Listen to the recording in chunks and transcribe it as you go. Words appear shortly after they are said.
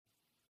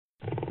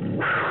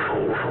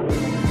You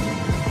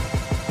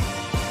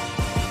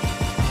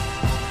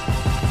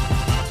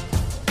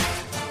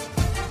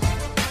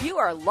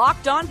are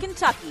Locked On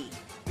Kentucky,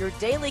 your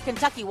daily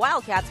Kentucky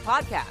Wildcats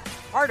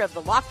podcast, part of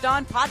the Locked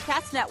On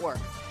Podcast Network,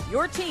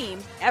 your team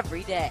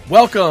every day.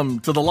 Welcome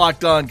to the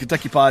Locked On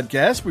Kentucky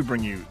podcast. We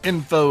bring you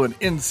info and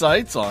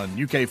insights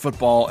on UK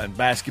football and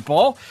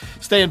basketball.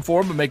 Stay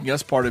informed by making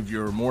us part of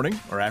your morning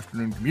or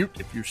afternoon commute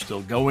if you're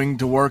still going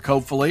to work,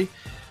 hopefully.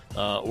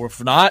 Or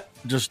if not,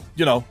 just,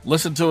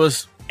 listen to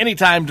us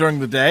anytime during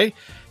the day.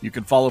 You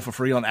can follow for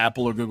free on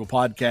Apple or Google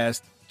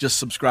Podcasts. Just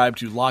subscribe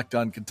to Locked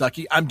On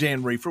Kentucky. I'm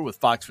Dan Reefer with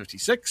Fox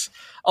 56,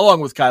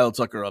 along with Kyle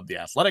Tucker of The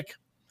Athletic.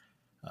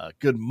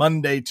 Good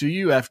Monday to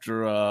you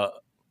after a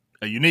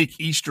unique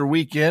Easter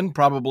weekend.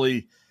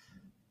 Probably,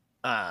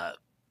 the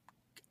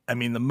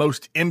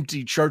most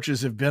empty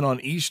churches have been on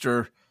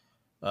Easter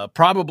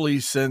probably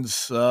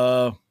since,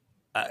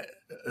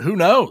 who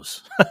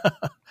knows?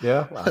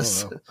 Yeah, I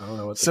don't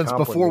know. Since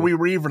before we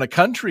were even a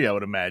country, I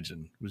would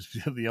imagine. It was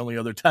the only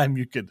other time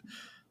you could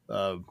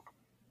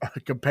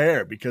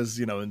compare, because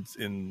in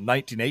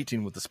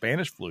 1918 with the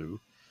Spanish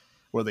flu,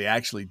 where they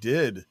actually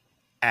did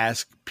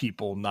ask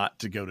people not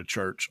to go to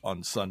church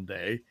on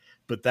Sunday,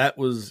 but that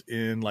was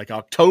in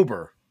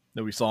October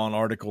that we saw an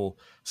article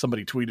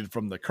somebody tweeted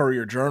from the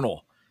Courier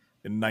Journal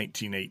in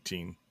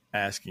 1918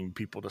 asking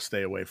people to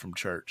stay away from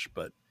church.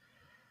 But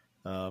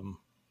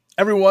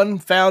everyone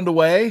found a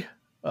way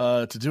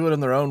to do it in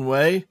their own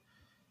way,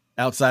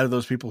 outside of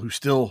those people who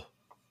still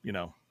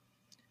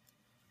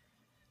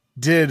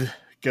did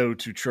go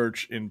to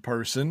church in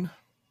person,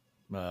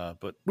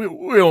 but we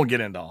won't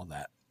get into all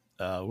that.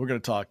 We're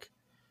going to talk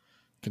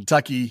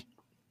Kentucky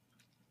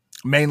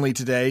mainly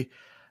today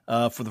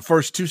for the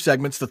first two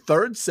segments. The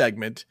third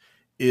segment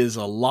is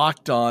a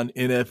Locked On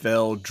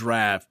NFL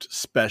Draft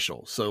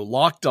special. So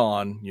Locked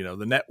On,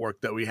 the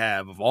network that we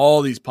have of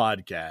all these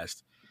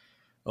podcasts,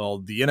 all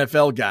the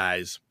NFL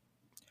guys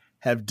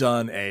have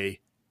done a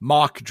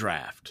mock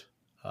draft.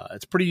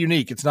 It's pretty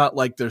unique. It's not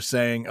like they're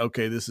saying,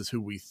 okay, this is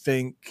who we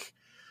think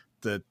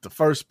that the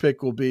first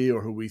pick will be,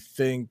 or who we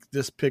think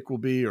this pick will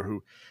be, or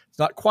who. It's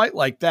not quite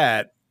like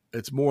that.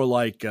 It's more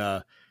like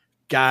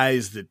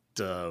guys that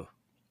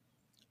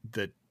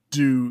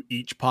do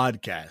each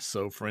podcast.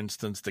 So, for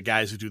instance, the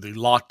guys who do the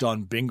Locked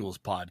On Bengals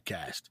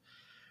podcast,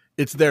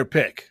 it's their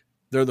pick.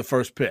 They're the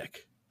first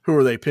pick. Who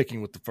are they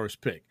picking with the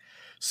first pick?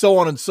 So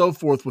on and so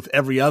forth with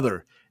every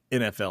other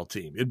NFL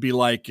team. It'd be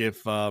like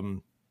if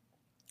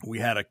we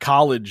had a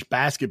college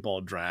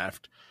basketball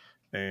draft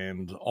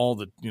and all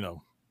the,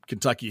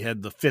 Kentucky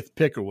had the fifth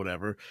pick or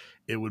whatever.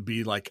 It would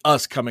be like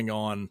us coming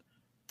on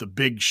the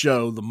big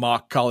show, the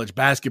mock college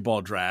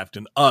basketball draft,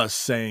 and us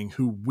saying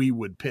who we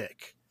would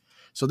pick.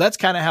 So that's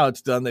kind of how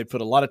it's done. They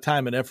put a lot of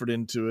time and effort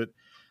into it.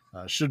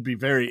 Should be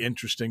very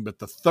interesting. But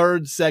the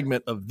third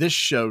segment of this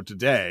show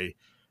today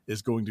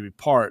is going to be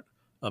part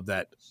of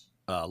that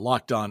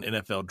Locked On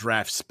NFL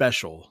Draft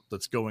special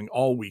that's going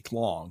all week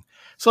long.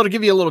 So to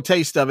give you a little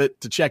taste of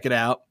it, to check it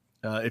out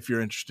if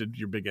you're interested,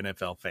 you're a big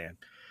NFL fan.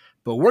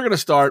 But we're going to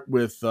start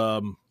with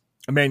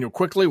Immanuel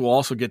Quickley. We'll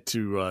also get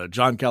to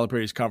John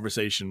Calipari's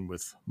conversation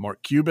with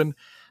Mark Cuban.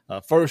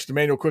 First,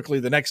 Immanuel Quickley,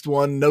 the next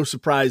one, no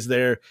surprise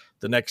there.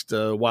 The next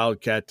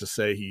Wildcat to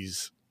say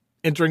he's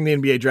entering the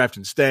NBA draft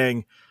and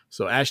staying.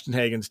 So Ashton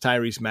Hagans,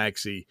 Tyrese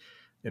Maxey,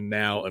 and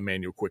now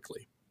Immanuel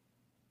Quickley.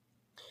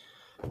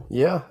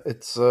 Yeah,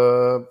 it's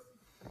the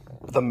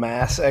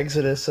mass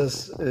exodus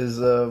is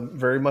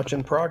very much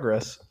in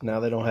progress. Now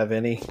they don't have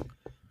any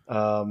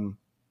of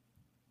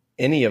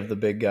the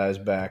big guys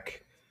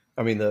back.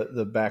 I mean,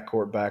 the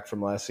backcourt back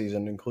from last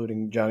season,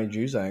 including Johnny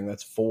Juzang.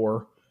 That's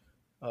four.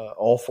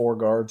 All four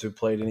guards who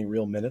played any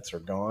real minutes are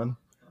gone.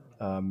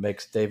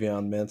 Makes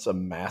Davion Mintz a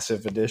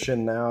massive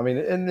addition now. I mean,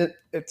 and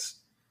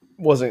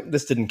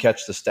this didn't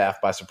catch the staff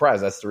by surprise.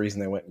 That's the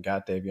reason they went and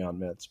got Davion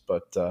Mintz.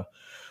 But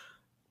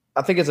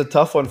I think it's a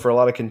tough one for a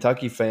lot of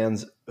Kentucky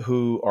fans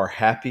who are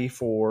happy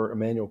for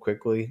Immanuel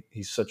Quickley.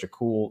 He's such a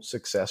cool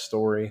success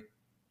story.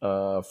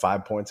 5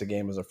 points a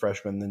game as a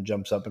freshman, then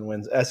jumps up and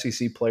wins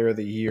SEC Player of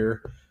the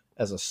Year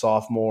as a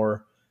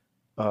sophomore.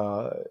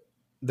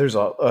 There's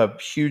a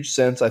huge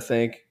sense, I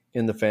think,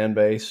 in the fan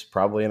base,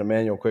 probably in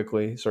Immanuel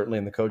Quickley, certainly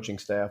in the coaching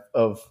staff,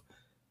 of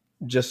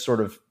just sort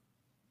of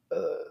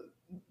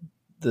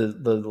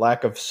the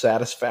lack of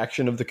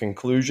satisfaction of the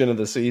conclusion of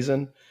the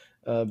season.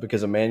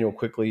 Because Immanuel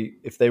Quickley,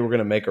 if they were going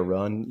to make a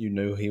run, you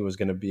knew he was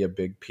going to be a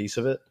big piece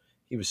of it.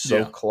 He was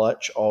so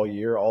clutch all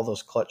year, all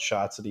those clutch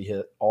shots that he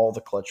hit, all the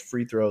clutch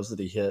free throws that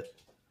he hit.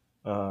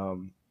 I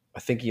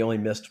think he only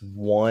missed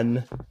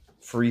one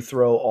free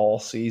throw all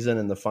season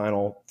in the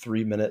final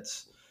 3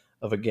 minutes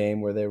of a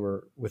game where they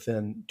were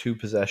within 2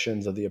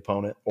 possessions of the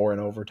opponent or in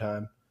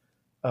overtime.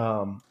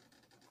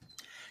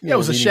 It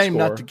was a shame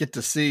not to get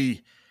to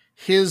see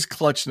his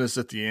clutchness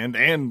at the end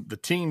and the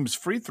team's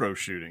free throw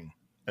shooting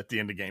at the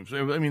end of games.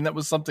 I mean, that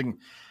was something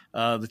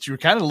that you were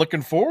kind of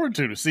looking forward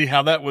to see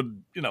how that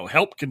would,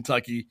 help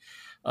Kentucky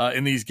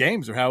in these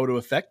games, or how it would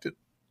affect it.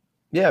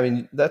 Yeah, I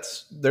mean,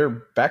 that's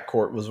their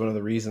backcourt was one of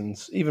the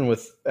reasons, even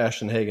with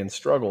Ashton Hagans'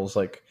 struggles,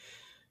 like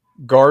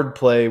guard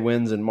play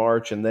wins in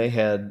March, and they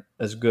had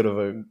as good of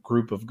a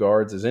group of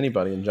guards as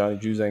anybody. And Johnny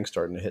Juzang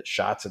starting to hit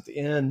shots at the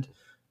end.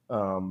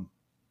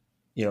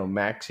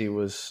 Maxey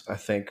was, I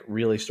think,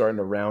 really starting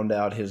to round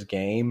out his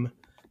game.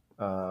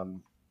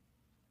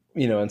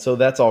 And so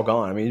that's all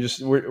gone. I mean,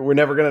 we're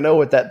never going to know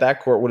what that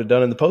backcourt would have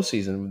done in the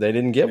postseason. They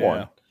didn't get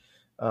one.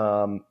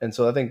 And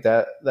so I think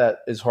that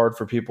is hard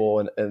for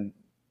people,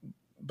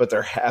 but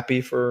they're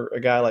happy for a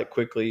guy like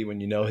Quickley when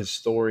you know his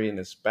story and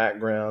his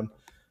background.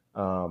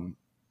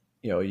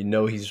 He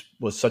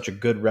was such a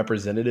good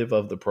representative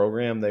of the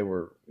program. They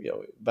were,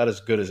 about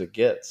as good as it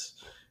gets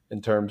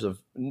in terms of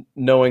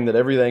knowing that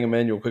everything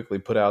Immanuel Quickley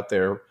put out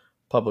there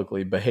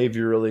publicly,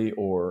 behaviorally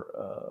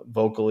or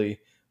vocally,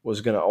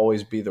 was going to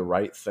always be the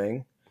right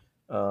thing.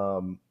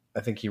 I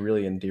think he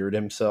really endeared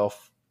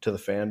himself to the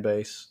fan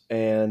base.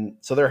 And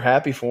so they're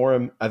happy for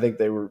him. I think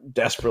they were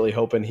desperately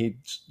hoping he'd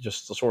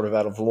just sort of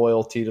out of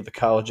loyalty to the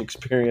college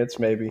experience,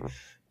 maybe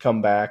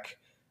come back.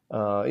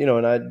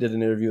 And I did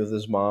an interview with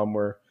his mom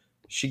where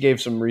she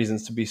gave some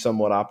reasons to be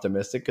somewhat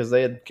optimistic because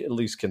they had at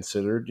least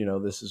considered,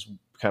 this is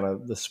kind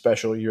of the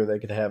special year they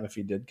could have if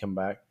he did come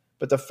back.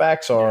 But the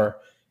facts are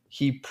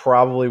he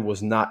probably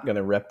was not going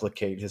to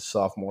replicate his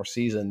sophomore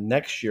season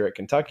next year at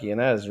Kentucky, and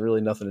that has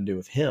really nothing to do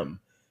with him,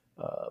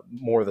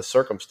 more the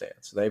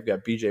circumstance. They've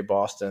got B.J.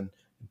 Boston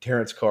and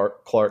Terrence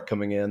Clark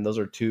coming in. Those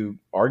are two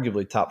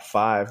arguably top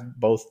 5,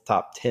 both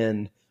top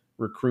 10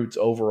 recruits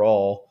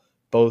overall,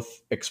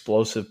 both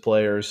explosive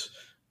players,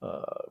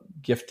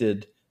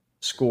 gifted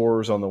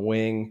scorers on the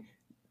wing.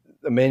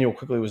 Immanuel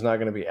Quickley was not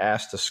going to be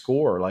asked to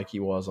score like he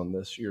was on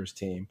this year's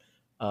team.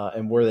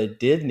 And where they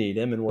did need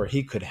him and where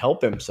he could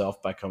help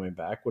himself by coming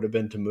back would have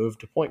been to move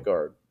to point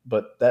guard.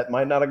 But that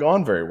might not have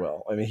gone very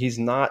well. I mean, he's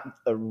not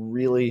a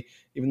really,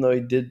 even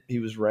though he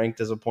was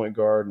ranked as a point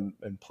guard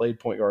and played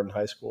point guard in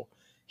high school,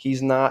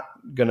 he's not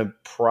going to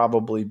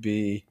probably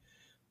be,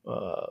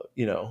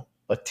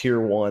 a tier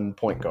 1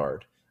 point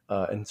guard.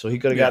 And so he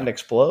could have gotten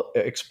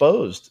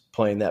exposed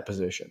playing that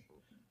position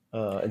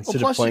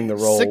instead of playing the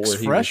role where he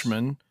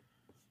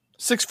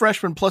six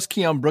freshmen plus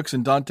Keon Brooks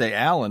and Dante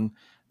Allen,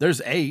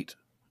 there's 8.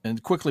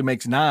 And Quickley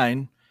makes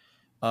 9.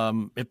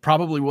 It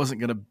probably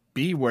wasn't going to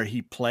be where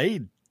he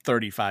played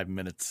 35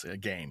 minutes a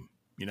game,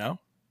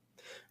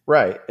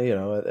 Right.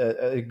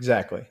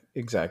 Exactly.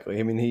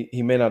 I mean,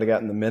 he may not have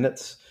gotten the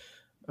minutes.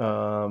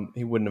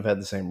 He wouldn't have had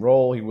the same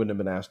role. He wouldn't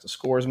have been asked to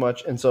score as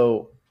much. And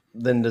so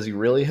then does he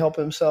really help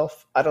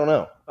himself? I don't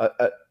know.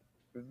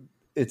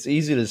 It's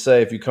easy to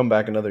say if you come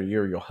back another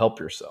year, you'll help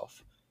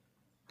yourself.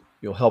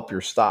 You'll help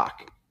your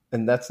stock.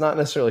 And that's not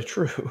necessarily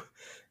true.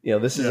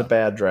 This is a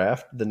bad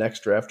draft. The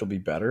next draft will be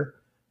better.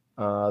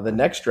 The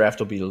next draft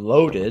will be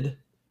loaded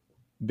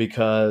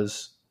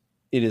because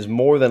it is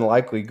more than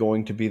likely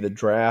going to be the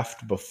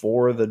draft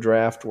before the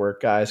draft where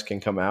guys can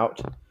come out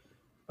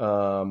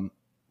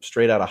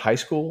straight out of high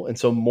school. And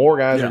so more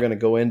guys are going to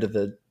go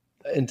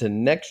into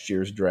next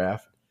year's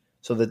draft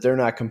so that they're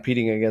not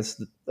competing against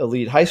the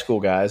elite high school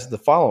guys the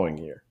following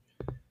year.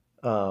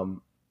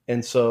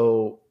 And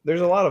so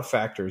there's a lot of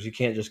factors. You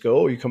can't just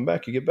go, you come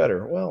back, you get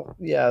better. Well,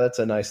 yeah, that's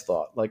a nice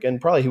thought.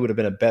 And probably he would have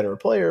been a better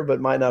player,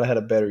 but might not have had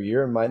a better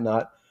year and might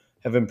not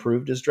have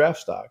improved his draft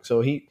stock.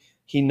 So he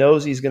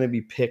knows he's going to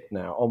be picked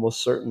now,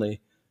 almost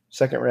certainly.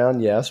 Second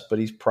round, yes, but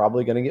he's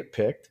probably going to get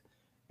picked.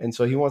 And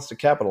so he wants to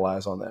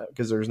capitalize on that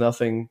because there's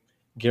nothing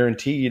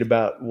guaranteed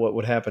about what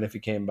would happen if he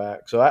came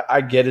back. So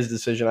I get his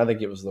decision. I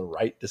think it was the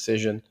right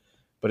decision,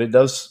 but it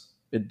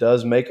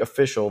does make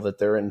official that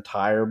their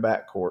entire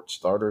backcourt,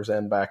 starters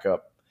and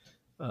backup,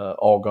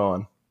 all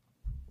gone.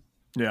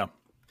 Yeah.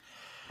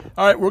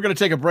 All right, we're going to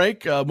take a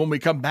break. When we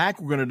come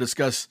back, we're going to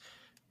discuss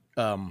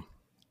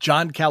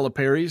John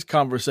Calipari's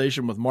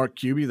conversation with Mark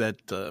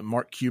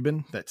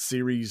Cuban, that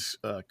series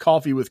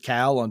Coffee with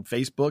Cal on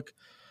Facebook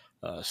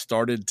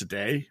started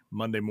today,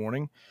 Monday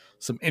morning.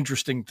 Some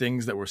interesting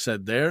things that were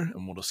said there,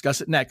 and we'll discuss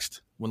it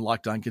next when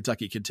Locked On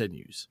Kentucky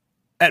continues.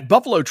 At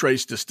Buffalo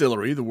Trace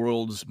Distillery, the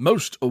world's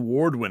most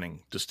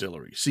award-winning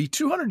distillery, see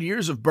 200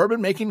 years of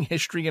bourbon-making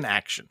history in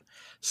action.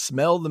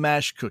 Smell the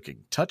mash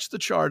cooking, touch the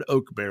charred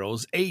oak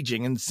barrels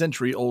aging in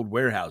century-old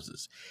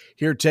warehouses.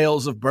 Hear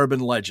tales of bourbon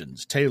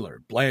legends,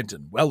 Taylor,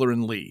 Blanton, Weller,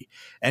 and Lee,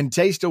 and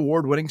taste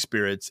award-winning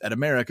spirits at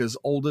America's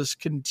oldest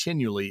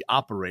continually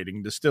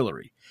operating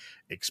distillery.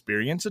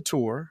 Experience a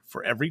tour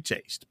for every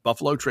taste.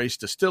 Buffalo Trace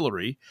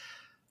Distillery,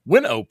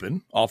 when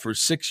open, offers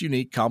 6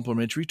 unique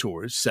complimentary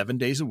tours 7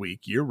 days a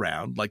week,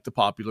 year-round, like the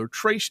popular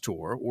Trace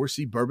Tour, or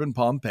see Bourbon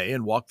Pompeii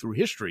and walk through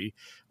history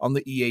on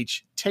the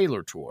E.H.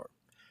 Taylor Tour.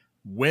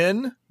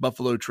 When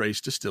Buffalo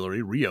Trace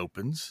Distillery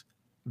reopens,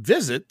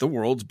 visit the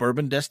world's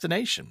bourbon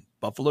destination,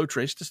 Buffalo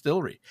Trace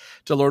Distillery.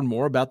 To learn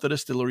more about the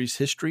distillery's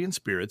history and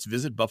spirits,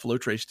 visit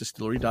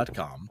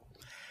buffalotracedistillery.com.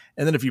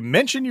 And then if you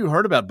mention you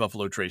heard about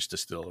Buffalo Trace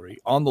Distillery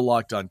on the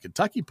Locked On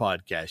Kentucky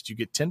podcast, you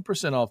get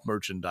 10% off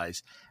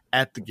merchandise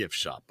at the gift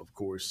shop. Of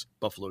course,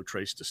 Buffalo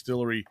Trace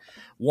Distillery,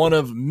 one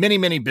of many,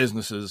 many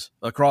businesses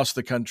across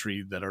the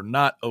country that are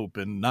not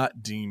open,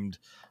 not deemed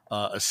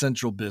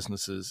essential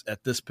businesses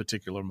at this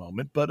particular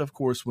moment. But of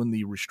course, when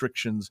the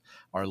restrictions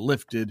are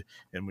lifted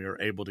and we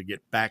are able to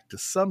get back to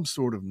some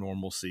sort of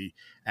normalcy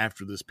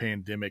after this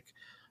pandemic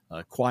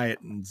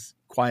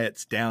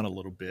quiets down a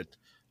little bit,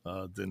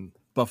 then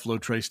Buffalo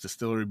Trace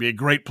Distillery would be a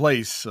great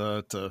place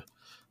to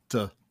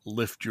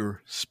lift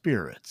your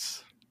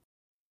spirits.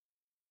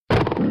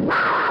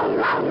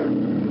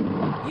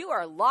 You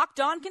are Locked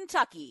On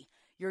Kentucky,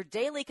 your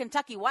daily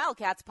Kentucky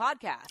Wildcats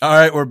podcast. All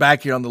right, we're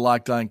back here on the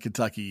Locked On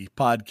Kentucky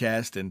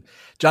podcast, and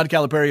John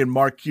Calipari and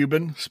Mark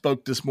Cuban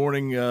spoke this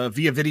morning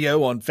via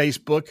video on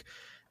Facebook,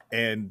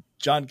 and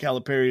John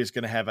Calipari is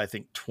going to have, I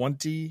think,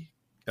 20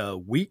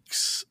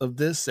 weeks of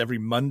this every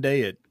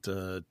Monday at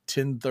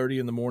 10:30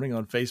 in the morning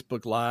on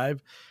Facebook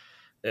Live,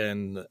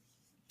 and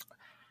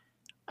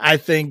I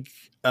think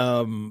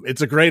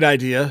it's a great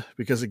idea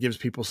because it gives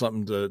people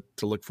something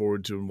to look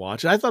forward to and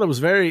watch. And I thought it was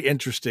very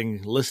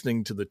interesting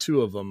listening to the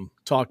two of them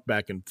talk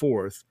back and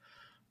forth.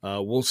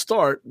 We'll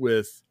start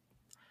with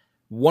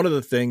one of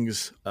the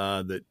things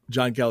that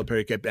John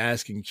Calipari kept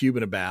asking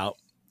Cuban about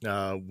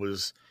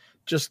was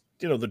just,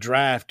 the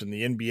draft and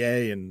the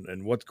NBA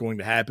and what's going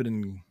to happen.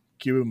 And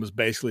Cuban was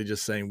basically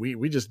just saying,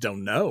 we just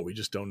don't know. We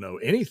just don't know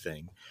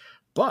anything.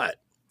 But,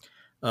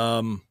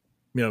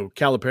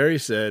 Calipari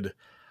said,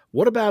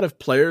 what about if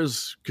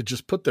players could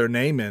just put their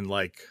name in,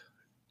 like,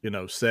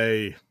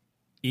 say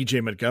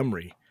E.J.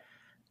 Montgomery,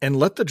 and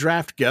let the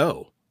draft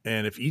go?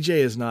 And if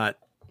E.J. is not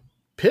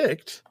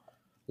picked,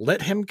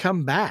 let him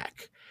come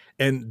back.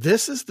 And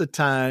this is the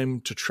time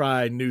to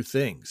try new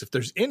things. If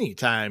there's any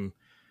time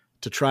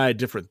to try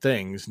different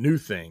things, new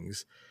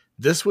things,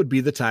 this would be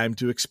the time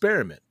to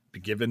experiment,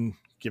 given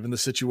the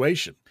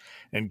situation.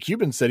 And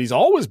Cuban said he's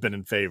always been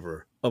in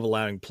favor of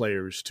allowing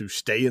players to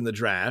stay in the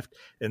draft,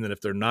 and then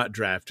if they're not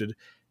drafted,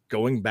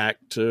 going back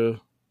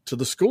to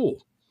the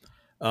school.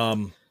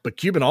 But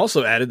Cuban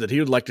also added that he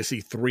would like to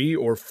see 3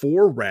 or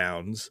 4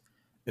 rounds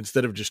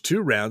instead of just 2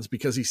 rounds,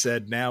 because he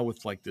said now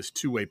with like this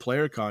 2-way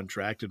player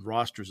contract and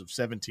rosters of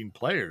 17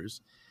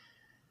 players,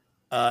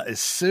 as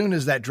soon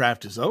as that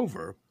draft is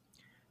over,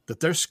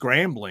 that they're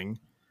scrambling.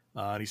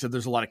 And he said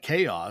there's a lot of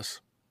chaos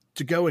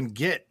to go and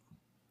get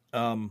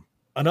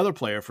another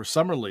player for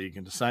Summer League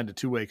and to sign to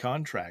 2-way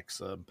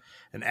contracts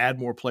and add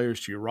more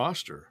players to your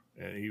roster.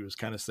 And he was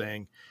kind of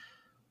saying,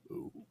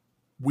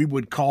 we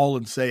would call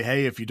and say,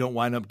 hey, if you don't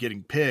wind up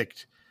getting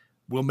picked,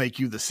 we'll make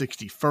you the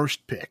 61st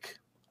pick.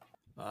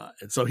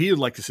 And so he would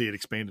like to see it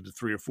expanded to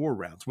 3 or 4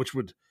 rounds, which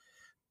would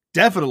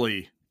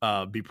definitely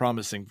be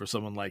promising for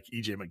someone like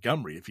E.J.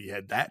 Montgomery if he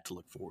had that to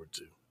look forward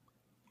to.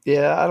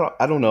 Yeah,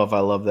 I don't know if I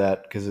love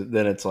that, because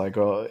then it's like,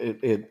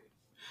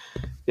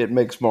 it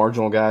makes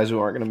marginal guys who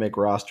aren't going to make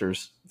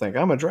rosters think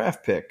I'm a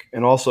draft pick.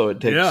 And also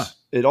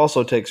it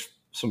also takes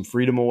some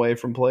freedom away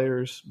from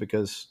players,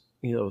 because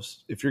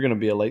if you're going to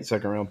be a late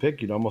second round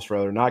pick, you'd almost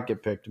rather not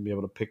get picked and be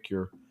able to pick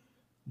your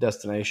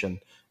destination.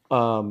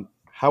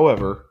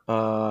 However,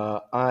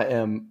 I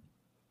am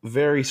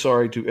very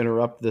sorry to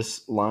interrupt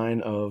this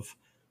line of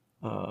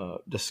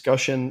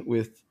discussion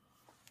with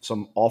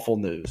some awful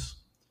news.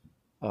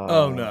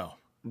 Oh, no.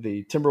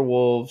 The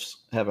Timberwolves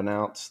have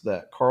announced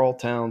that Karl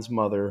Towns'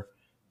 mother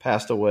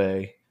passed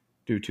away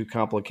due to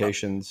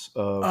complications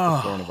of the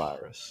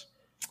coronavirus.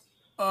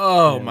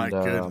 Oh, my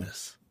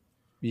goodness.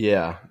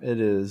 Yeah,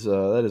 it is.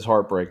 That is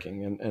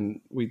heartbreaking.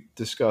 And we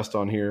discussed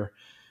on here,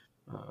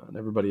 and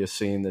everybody has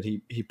seen that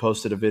he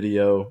posted a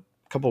video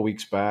a couple of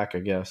weeks back, I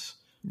guess.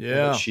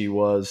 Yeah. That she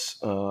was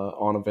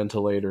on a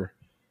ventilator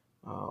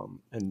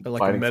and like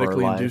fighting a for her life,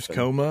 medically induced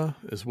coma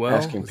as well.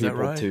 Asking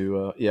people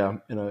to,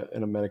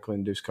 in a medically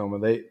induced coma.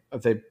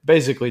 They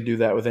basically do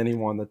that with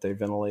anyone that they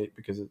ventilate,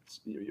 because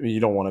you do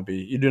not want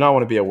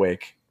to be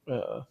awake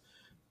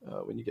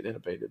when you get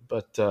intubated.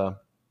 But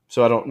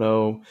so I don't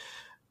know.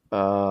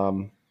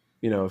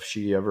 If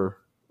she ever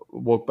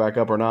woke back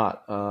up or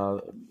not.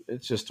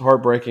 It's just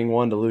heartbreaking,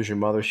 one, to lose your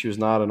mother. She was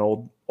not an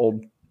old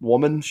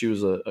woman. She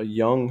was a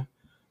young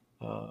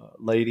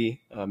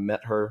lady.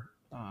 Met her,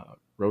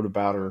 wrote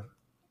about her,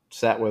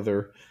 sat with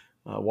her,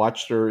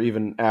 watched her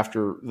even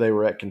after they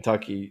were at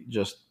Kentucky.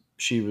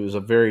 She was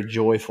a very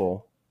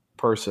joyful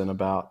person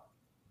about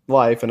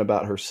life and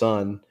about her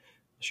son.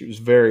 She was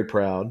very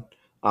proud,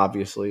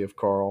 obviously, of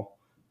Karl.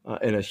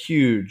 And a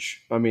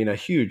huge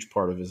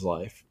part of his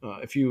life.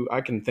 If you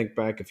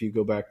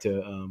go back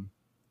to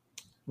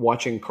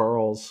watching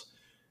Karl's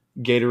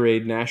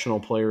Gatorade National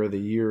Player of the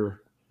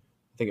Year,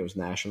 I think it was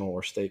National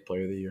or State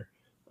Player of the Year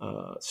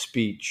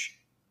speech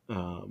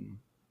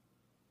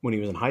when he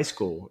was in high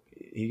school,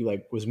 he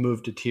was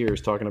moved to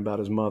tears talking about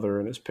his mother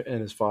and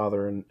his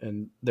father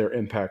and their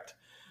impact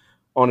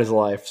on his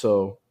life.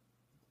 So,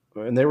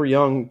 and they were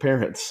young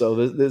parents, so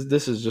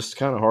this is just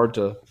kind of hard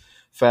to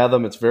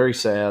fathom. It's very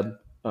sad.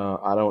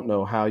 I don't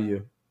know how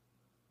you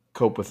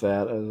cope with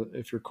that.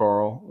 If you're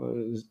Karl,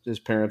 his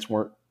parents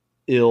weren't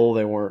ill.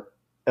 They weren't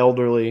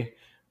elderly.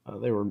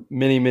 They were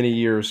many, many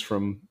years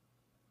from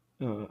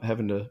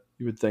having to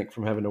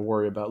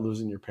worry about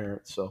losing your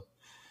parents. So,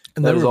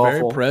 and they were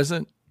very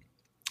present.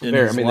 in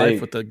his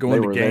life with the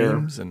going to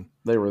games. And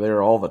they were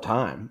there all the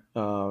time.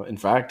 In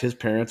fact, his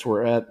parents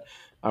were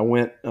I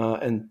went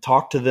and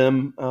talked to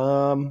them.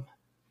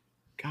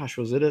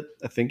 Was it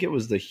I think it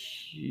was the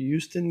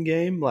Houston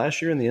game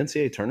last year in the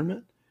NCAA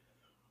tournament.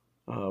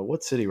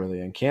 What city were they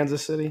in?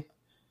 Kansas City?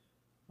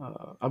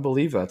 I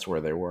believe that's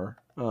where they were.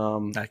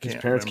 His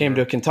parents came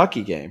to a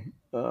Kentucky game.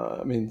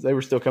 They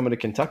were still coming to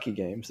Kentucky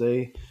games.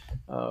 They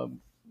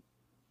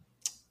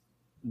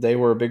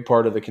were a big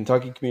part of the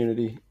Kentucky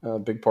community, a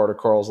big part of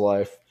Carl's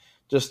life.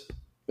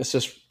 It's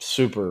just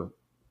super,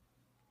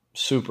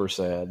 super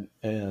sad.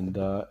 And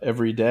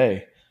every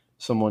day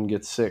someone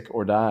gets sick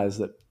or dies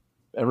that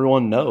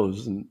everyone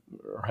knows and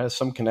or has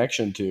some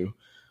connection to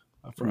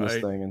from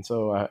this thing. And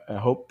so I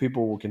hope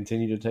people will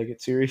continue to take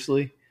it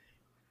seriously.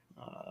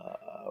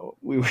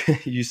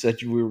 You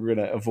said we were going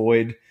to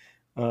avoid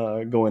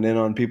going in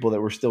on people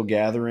that were still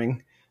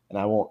gathering, and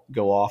I won't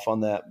go off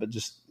on that, but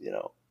just,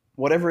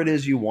 whatever it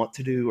is you want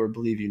to do or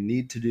believe you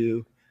need to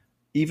do,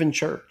 even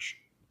church,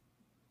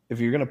 if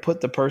you're going to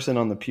put the person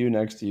on the pew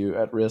next to you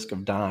at risk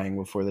of dying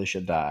before they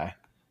should die,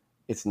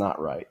 it's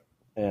not right.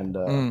 And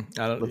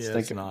let's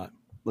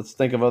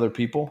think of other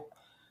people.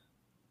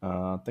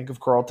 Think of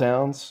Carl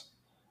Towns.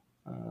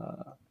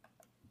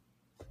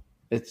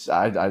 It's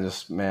sad.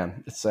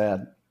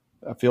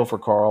 I feel for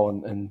Carl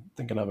and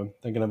thinking of him,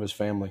 thinking of his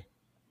family.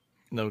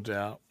 No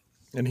doubt.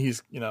 And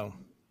he's,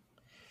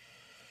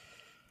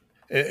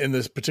 in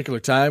this particular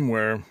time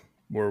where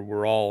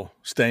we're all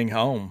staying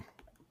home,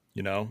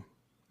 it's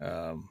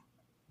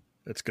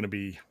going to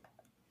be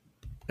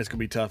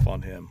tough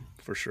on him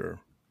for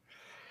sure.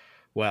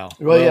 Wow.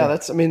 Well, yeah,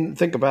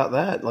 think about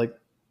that. Like,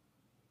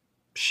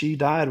 she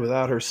died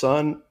without her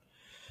son.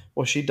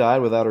 Well, she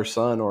died without her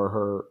son or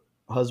her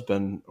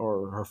husband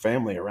or her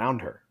family around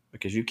her,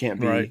 because you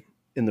can't be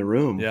in the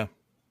room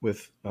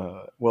with,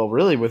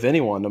 really with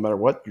anyone, no matter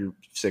what you're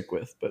sick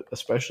with, but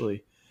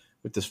especially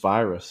with this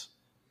virus.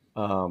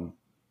 And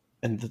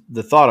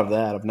the thought of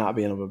that, of not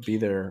being able to be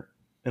there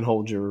and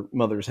hold your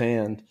mother's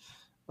hand,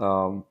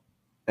 and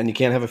you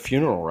can't have a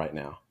funeral right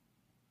now.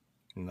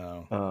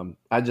 No.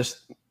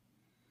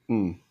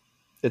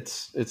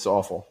 It's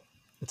awful.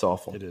 It's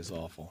awful. It is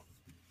awful.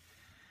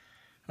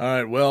 All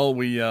right. Well,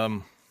 we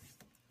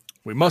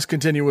must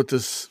continue with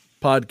this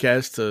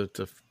podcast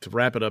to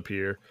wrap it up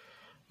here,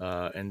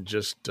 and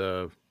just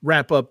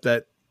wrap up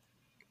that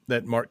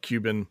Mark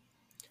Cuban,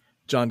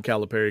 John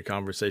Calipari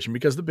conversation,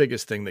 because the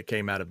biggest thing that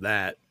came out of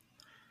that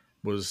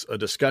was a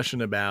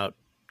discussion about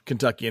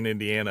Kentucky and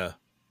Indiana,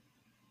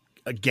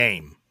 a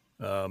game,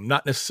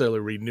 not necessarily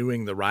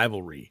renewing the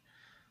rivalry,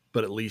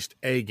 but at least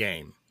a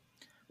game,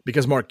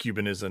 because Mark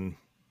Cuban is an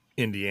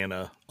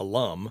Indiana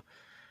alum,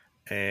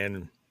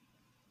 and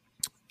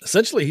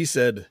essentially he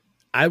said,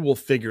 I will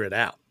figure it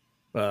out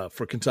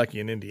for Kentucky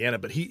and Indiana.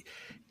 But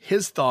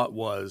his thought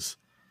was,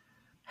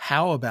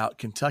 how about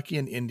Kentucky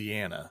and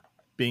Indiana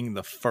being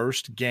the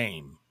first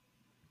game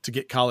to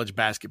get college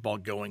basketball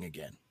going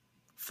again,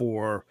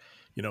 for,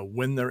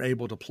 when they're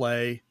able to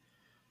play,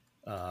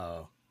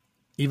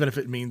 even if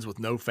it means with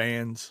no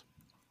fans.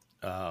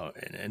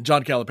 And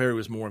John Calipari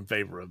was more in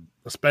favor of,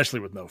 especially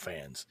with no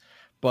fans,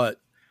 but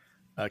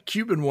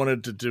Cuban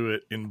wanted to do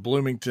it in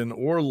Bloomington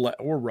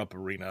or Rupp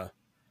Arena.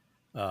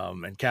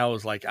 And Cal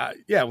was like,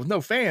 with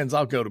no fans,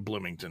 I'll go to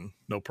Bloomington,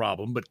 no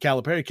problem. But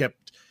Calipari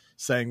kept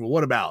saying, well,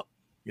 what about,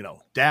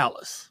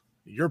 Dallas,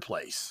 your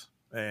place?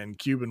 And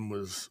Cuban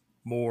was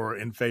more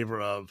in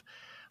favor of,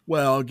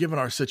 well, given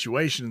our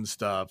situation and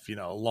stuff,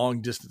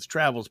 long distance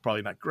travel is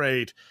probably not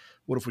great.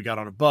 What if we got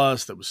on a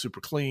bus that was super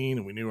clean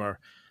and we knew our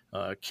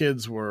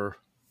kids were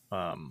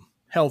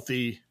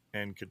healthy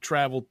and could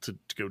travel to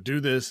go do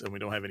this, and we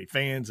don't have any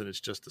fans, and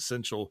it's just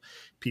essential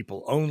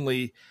people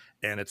only,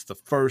 and it's the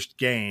first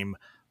game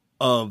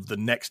of the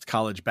next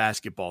college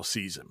basketball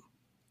season,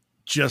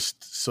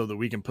 just so that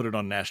we can put it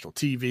on national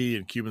TV.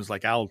 And Cuban's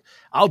like, I'll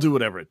do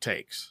whatever it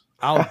takes.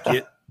 I'll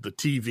get the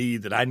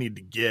TV that I need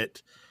to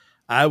get.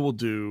 I will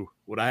do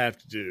what I have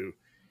to do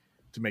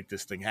to make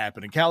this thing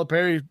happen. And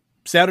Calipari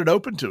sounded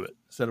open to it.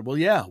 Said, well,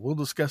 yeah, we'll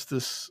discuss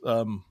this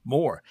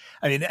more.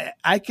 I mean,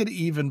 I could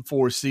even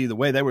foresee, the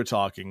way they were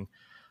talking,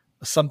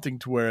 something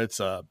to where it's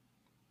an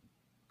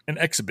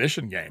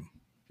exhibition game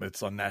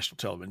that's on national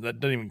television. That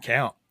doesn't even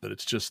count, but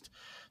it's just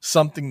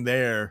something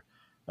there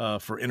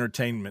for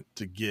entertainment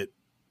to get,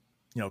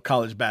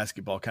 college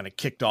basketball kind of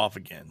kicked off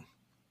again.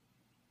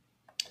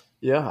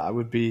 Yeah,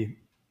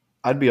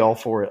 I'd be all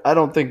for it. I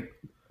don't think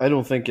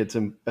it's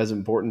as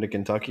important to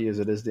Kentucky as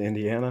it is to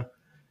Indiana.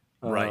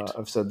 Right.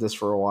 I've said this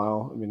for a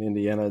while. I mean,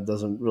 Indiana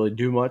doesn't really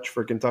do much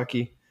for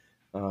Kentucky.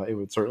 It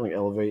would certainly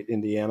elevate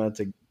Indiana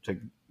to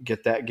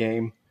get that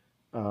game.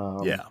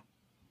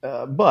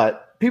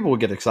 But people would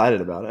get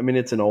excited about it. I mean,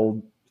 it's an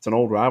old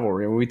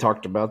rivalry. I mean, we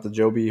talked about the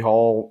Joe B.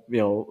 Hall,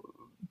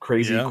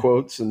 crazy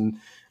quotes and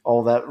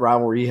all that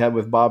rivalry he had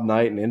with Bob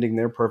Knight and ending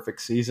their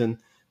perfect season.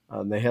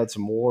 They had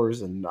some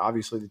wars, and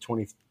obviously the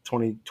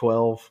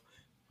 2012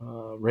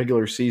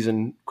 regular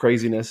season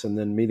craziness, and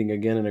then meeting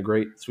again in a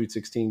great Sweet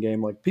 16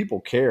 game. Like,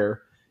 people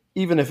care,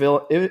 even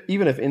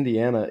if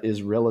Indiana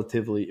is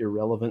relatively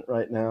irrelevant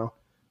right now,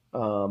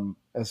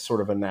 as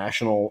sort of a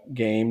national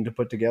game to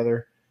put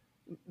together,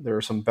 there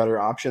are some better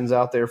options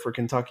out there for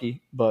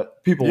Kentucky,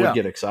 but people would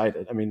get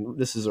excited. I mean,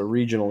 this is a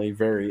regionally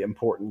very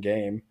important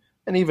game,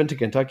 and even to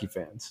Kentucky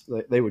fans,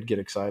 they would get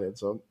excited.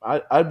 So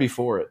I'd be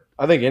for it.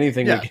 I think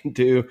anything we can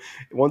do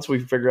once we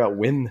figure out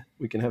when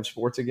we can have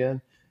sports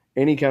again,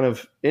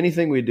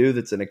 anything we do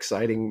that's an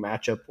exciting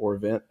matchup or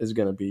event is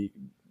going to be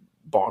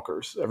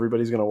bonkers.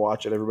 Everybody's going to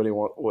watch it. Everybody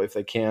if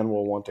they can,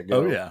 will want to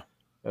go. Oh yeah,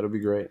 that'll be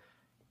great.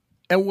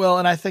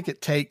 And I think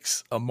it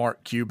takes a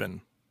Mark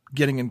Cuban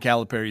getting in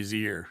Calipari's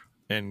ear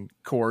and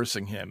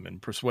coercing him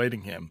and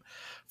persuading him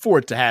for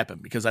it to happen,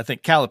 because I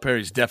think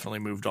Calipari's definitely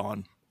moved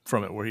on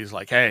from it, where he's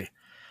like, hey,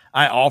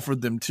 I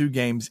offered them 2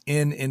 games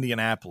in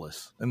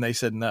Indianapolis and they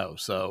said no.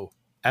 So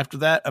after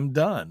that, I'm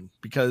done,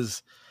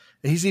 because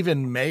he's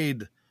even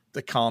made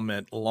the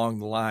comment along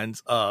the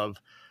lines of,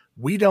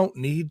 we don't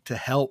need to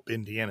help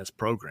Indiana's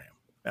program.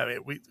 I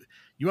mean,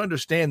 you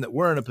understand that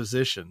we're in a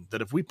position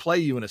that if we play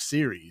you in a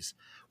series,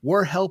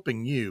 we're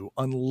helping you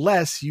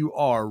unless you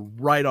are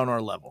right on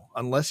our level,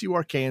 unless you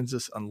are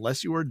Kansas,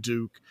 unless you are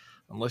Duke,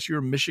 unless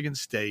you're Michigan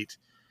State,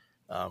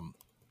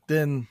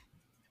 then,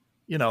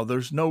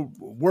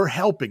 we're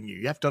helping you.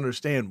 You have to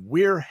understand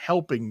we're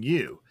helping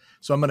you.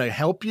 So I'm going to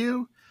help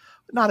you,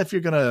 not if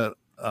you're going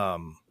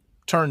to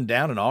turn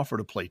down an offer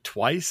to play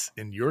twice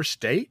in your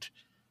state,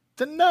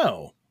 then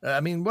no.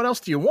 I mean, what else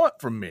do you want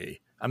from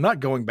me? I'm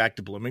not going back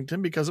to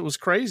Bloomington because it was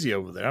crazy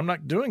over there. I'm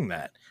not doing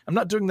that. I'm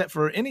not doing that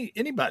for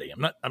anybody.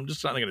 I'm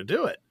just not going to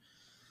do it.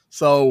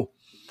 So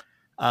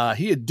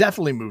he had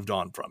definitely moved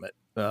on from it.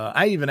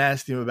 I even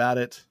asked him about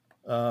it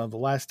the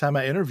last time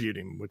I interviewed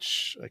him,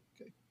 which I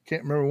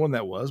can't remember when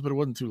that was, but it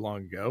wasn't too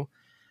long ago.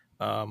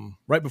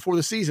 Right before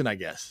the season, I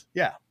guess.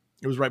 Yeah,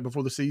 it was right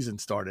before the season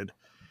started.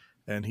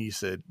 And he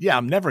said, yeah,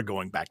 I'm never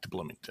going back to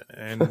Bloomington.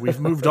 And we've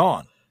moved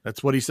on.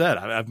 That's what he said.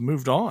 I've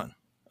moved on.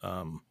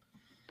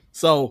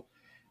 So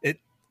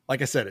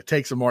like I said, it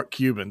takes a Mark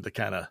Cuban to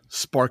kind of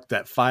spark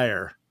that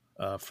fire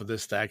for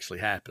this to actually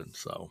happen.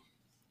 So,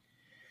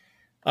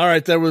 all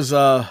right, that was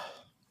about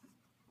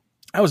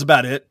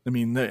it. I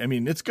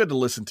mean, it's good to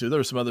listen to. There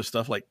was some other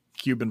stuff like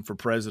Cuban for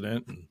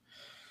president, and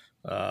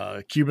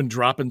Cuban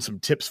dropping some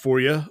tips for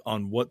you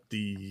on what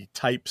the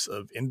types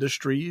of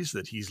industries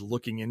that he's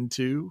looking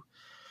into,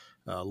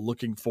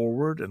 looking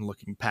forward and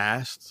looking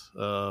past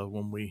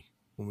when we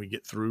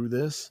get through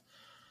this.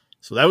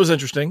 So that was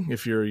interesting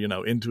if you're,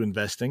 into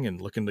investing and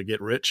looking to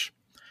get rich.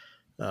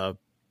 But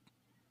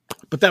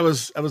that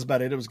was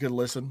about it. It was a good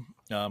listen.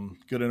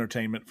 Good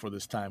entertainment for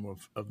this time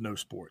of no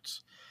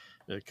sports.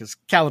 Because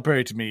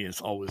Calipari to me is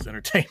always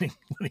entertaining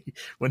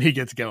when he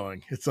gets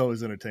going. It's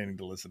always entertaining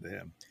to listen to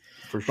him.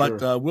 For sure.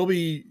 But we'll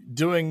be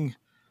doing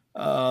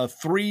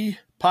 3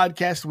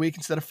 podcasts a week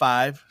instead of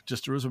 5,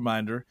 just as a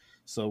reminder.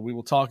 So we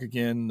will talk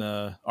again.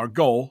 Our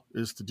goal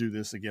is to do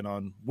this again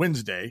on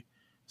Wednesday.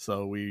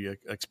 So we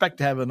expect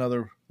to have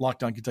another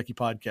Locked On Kentucky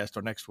podcast,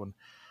 our next one,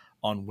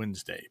 on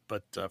Wednesday.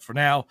 But for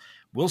now,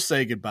 we'll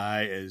say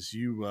goodbye as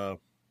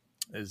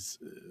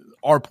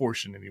our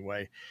portion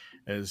anyway,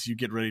 as you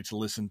get ready to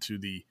listen to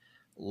the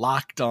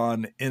Locked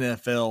On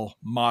NFL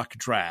mock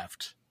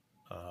draft.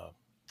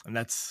 And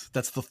that's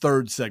the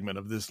 3rd segment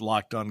of this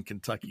Locked On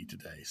Kentucky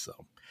today.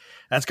 So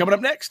that's coming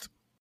up next.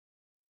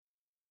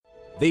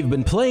 They've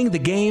been playing the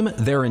game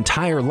their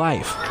entire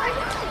life.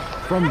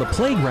 From the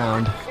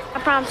playground, I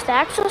promise to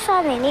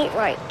exercise and eat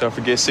right. Don't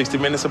forget 60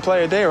 minutes of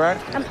play a day, right?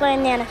 I'm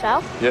playing the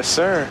NFL. Yes,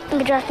 sir.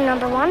 I'm drafting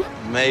number 1.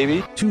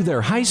 Maybe. to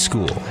their high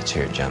school. Let's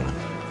hear it, gentlemen.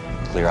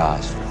 Clear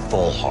eyes,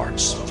 full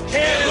hearts.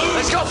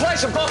 Let's go play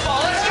some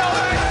football. Let's go.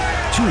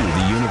 To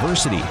the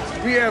university.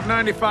 We have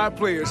 95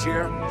 players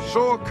here,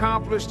 so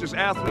accomplished as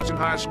athletes in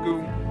high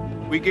school.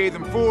 We gave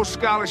them full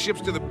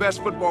scholarships to the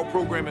best football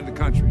program in the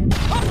country.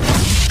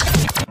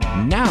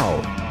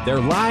 Now, their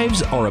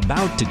lives are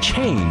about to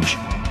change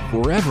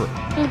forever.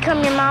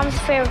 Become your mom's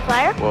favorite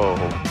player? Whoa.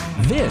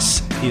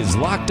 This is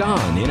Locked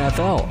On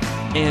NFL,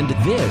 and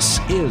this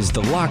is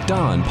the Locked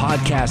On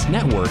Podcast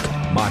Network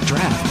Mock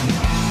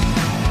Draft.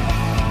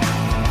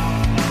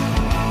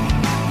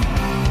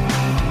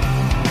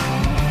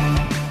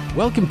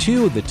 Welcome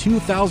to the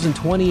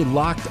 2020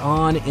 Locked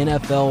On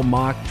NFL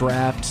Mock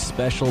Draft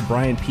Special.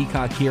 Brian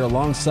Peacock here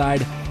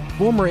alongside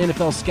former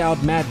NFL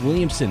scout Matt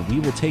Williamson.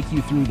 We will take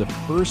you through the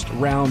first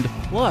round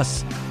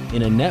plus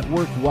in a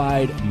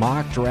network-wide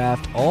mock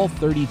draft. All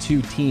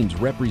 32 teams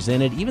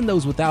represented, even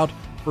those without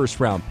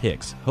first-round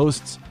picks.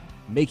 Hosts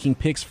making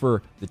picks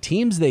for the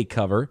teams they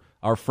cover,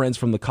 our friends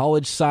from the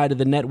college side of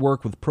the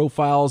network with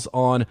profiles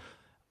on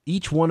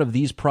each one of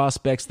these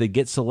prospects that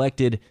get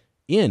selected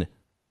in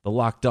the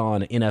Locked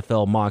On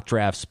NFL Mock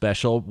Draft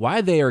Special,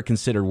 why they are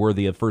considered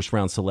worthy of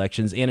first-round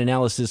selections, and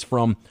analysis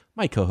from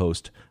my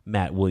co-host,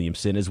 Matt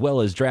Williamson, as well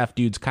as draft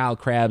dudes Kyle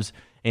Krabs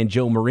and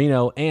Joe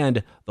Marino,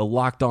 and the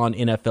Locked On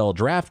NFL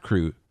Draft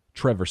crew,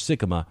 Trevor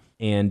Sikkema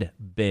and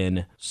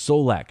Ben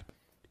Solak.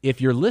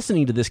 If you're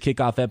listening to this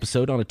kickoff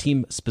episode on a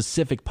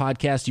team-specific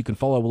podcast, you can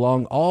follow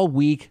along all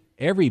week,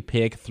 every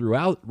pick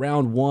throughout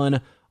round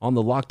one on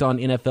the Locked On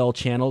NFL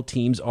channel.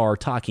 Teams are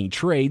talking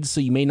trades,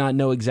 so you may not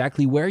know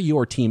exactly where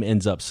your team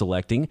ends up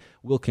selecting.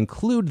 We'll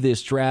conclude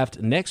this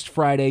draft next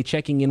Friday,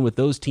 checking in with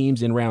those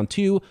teams in round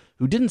two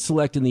who didn't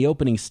select in the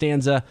opening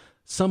stanza,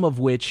 some of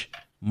which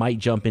might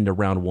jump into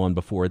round one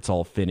before it's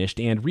all finished,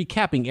 and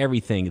recapping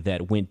everything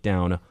that went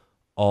down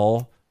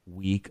all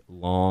week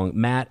long.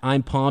 Matt,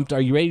 I'm pumped. Are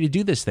you ready to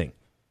do this thing?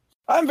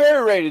 I'm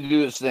very ready to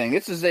do this thing.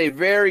 This is a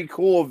very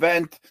cool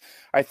event.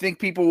 I think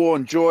people will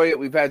enjoy it.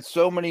 We've had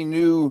so many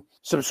new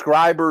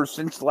subscribers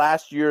since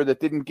last year that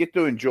didn't get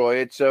to enjoy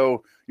it.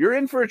 So you're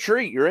in for a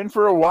treat. You're in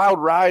for a wild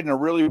ride and a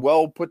really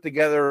well put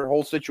together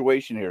whole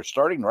situation here,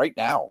 starting right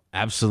now.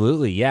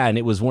 Absolutely. Yeah. And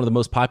it was one of the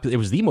most popular, it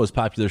was the most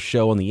popular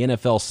show on the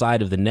NFL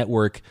side of the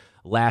network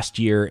last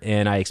year.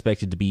 And I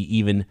expect it to be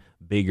even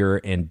bigger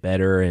and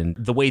better. And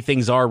the way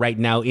things are right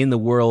now in the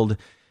world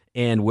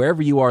and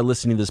wherever you are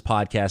listening to this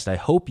podcast, I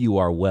hope you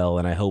are well.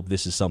 And I hope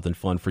this is something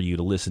fun for you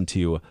to listen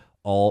to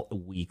all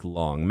week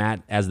long.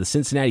 Matt, as the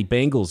Cincinnati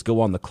Bengals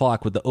go on the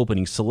clock with the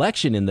opening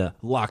selection in the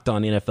Locked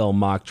On NFL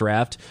mock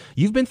draft,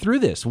 you've been through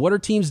this. What are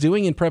teams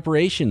doing in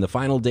preparation, the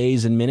final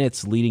days and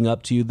minutes leading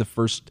up to the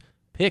first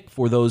pick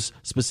for those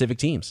specific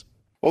teams?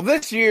 Well,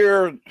 this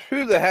year,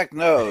 who the heck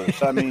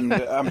knows? I mean,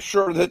 I'm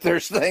sure that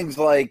there's things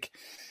like,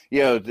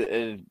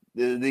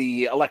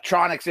 the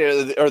electronics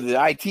or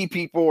the IT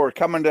people are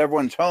coming to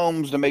everyone's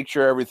homes to make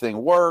sure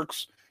everything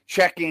works,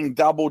 checking,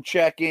 double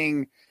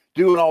checking,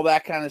 doing all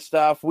that kind of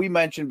stuff. We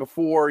mentioned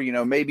before,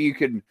 maybe you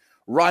could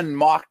run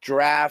mock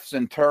drafts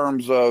in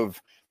terms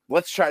of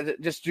let's try to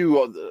just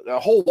do a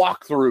whole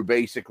walkthrough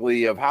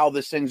basically of how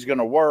this thing's going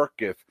to work.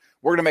 If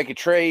we're going to make a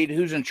trade,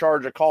 who's in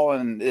charge of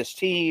calling this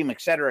team,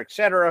 et cetera, et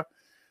cetera.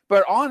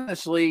 But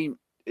honestly,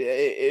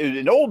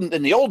 in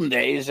the olden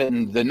days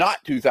and the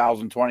not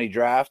 2020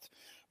 draft,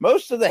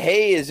 most of the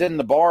hay is in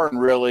the barn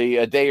really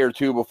a day or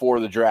two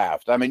before the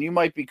draft. I mean, you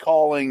might be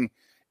calling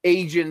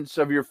agents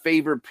of your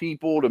favorite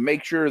people to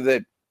make sure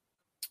that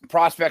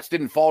prospects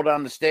didn't fall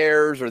down the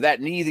stairs or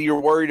that knee that you're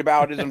worried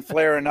about isn't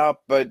flaring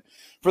up. But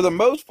for the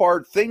most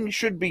part, things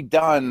should be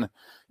done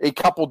a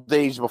couple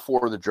days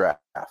before the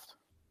draft.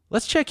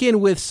 Let's check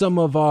in with some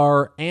of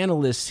our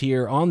analysts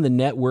here on the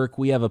network.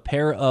 We have a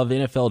pair of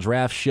NFL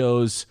draft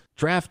shows,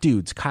 Draft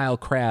Dudes, Kyle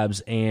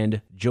Krabs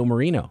and Joe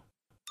Marino.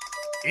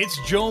 It's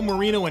Joe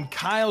Marino and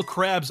Kyle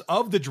Krabs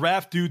of the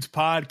Draft Dudes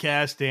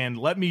podcast, and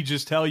let me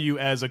just tell you,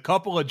 as a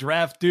couple of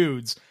draft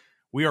dudes,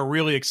 we are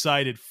really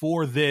excited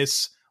for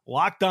this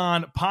Locked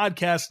On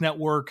Podcast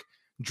Network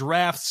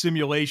draft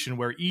simulation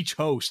where each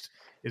host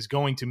is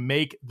going to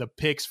make the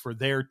picks for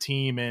their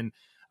team. And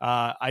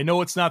I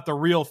know it's not the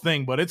real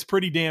thing, but it's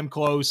pretty damn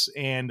close,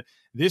 and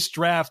this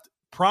draft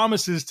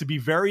promises to be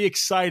very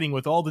exciting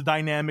with all the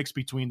dynamics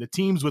between the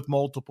teams with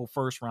multiple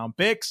first-round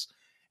picks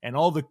and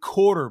all the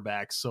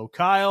quarterbacks. So,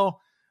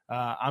 Kyle,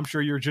 I'm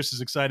sure you're just as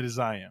excited as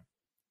I am.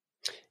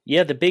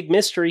 Yeah, the big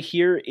mystery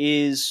here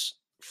is,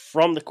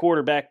 from the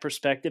quarterback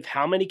perspective,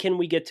 how many can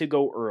we get to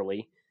go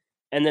early?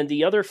 And then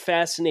the other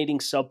fascinating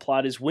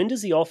subplot is, when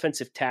does the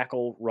offensive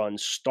tackle run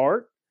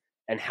start,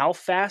 and how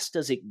fast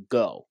does it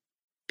go?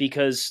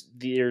 Because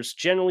there's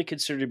generally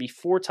considered to be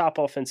 4 top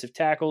offensive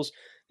tackles.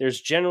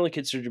 There's generally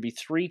considered to be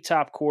 3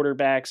 top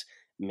quarterbacks.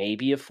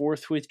 Maybe a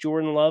 4th with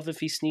Jordan Love if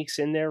he sneaks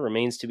in there,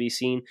 remains to be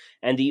seen.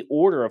 And the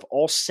order of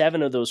all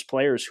 7 of those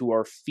players who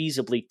are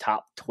feasibly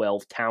top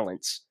 12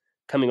 talents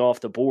coming off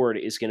the board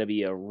is going to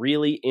be a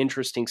really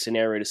interesting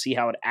scenario to see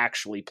how it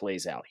actually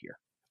plays out here.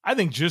 I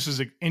think just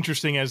as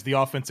interesting as the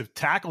offensive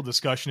tackle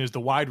discussion is the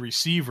wide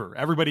receiver.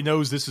 Everybody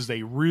knows this is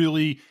a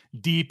really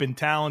deep and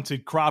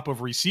talented crop of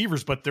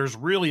receivers, but there's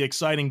really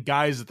exciting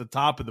guys at the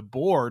top of the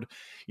board.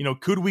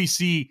 Could we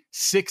see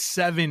 6,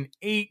 7,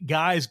 8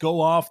 guys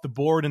go off the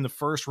board in the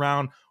first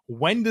round?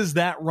 When does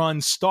that run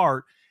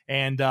start?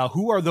 And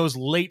who are those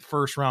late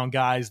first round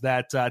guys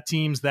that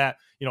teams that,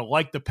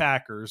 like the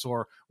Packers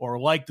or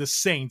like the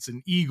Saints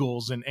and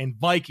Eagles and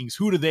Vikings,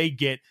 who do they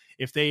get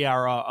if they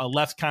are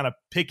left kind of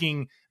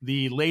picking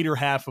the later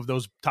half of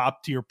those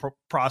top tier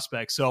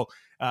prospects? So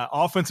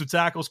offensive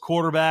tackles,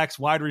 quarterbacks,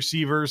 wide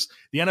receivers,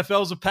 the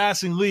NFL is a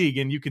passing league,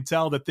 and you can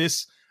tell that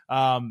this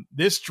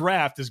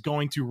draft is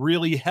going to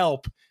really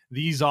help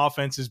these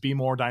offenses be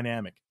more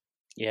dynamic.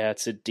 Yeah,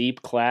 it's a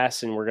deep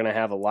class, and we're going to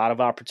have a lot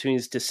of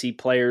opportunities to see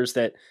players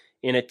that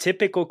in a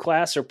typical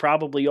class are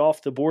probably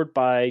off the board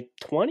by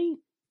 20.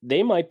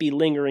 They might be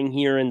lingering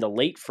here in the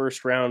late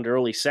first round,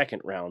 early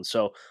second round.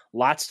 So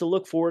lots to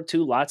look forward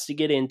to, lots to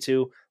get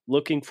into.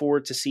 Looking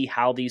forward to see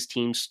how these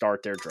teams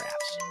start their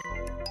drafts.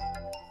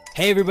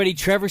 Hey everybody,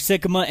 Trevor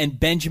Sikkema and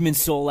Benjamin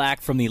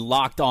Solak from the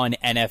Locked On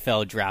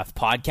NFL Draft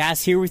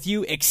Podcast here with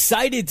you.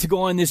 Excited to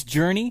go on this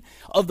journey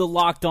of the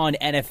Locked On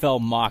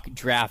NFL Mock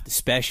Draft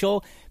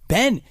Special.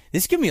 Ben,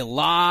 this is going to be a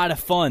lot of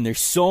fun. There's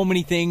so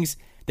many things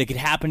that could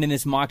happen in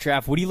this mock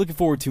draft. What are you looking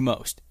forward to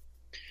most?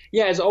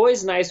 Yeah, it's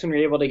always nice when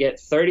you're able to get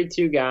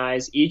 32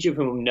 guys, each of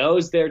whom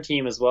knows their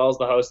team as well as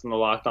the host on the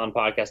Locked On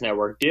Podcast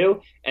Network do,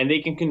 and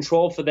they can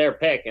control for their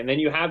pick. And then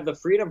you have the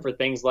freedom for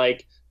things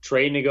like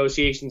trade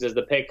negotiations as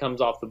the pick comes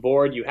off the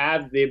board. You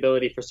have the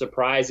ability for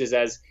surprises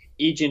as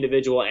each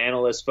individual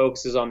analyst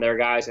focuses on their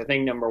guys. I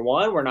think number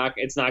one,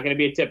 it's not going to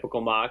be a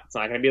typical mock. It's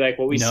not going to be like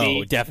what we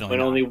see definitely when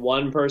not. Only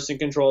one person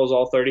controls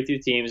all 32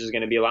 teams. There's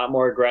going to be a lot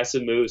more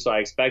aggressive moves. So I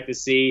expect to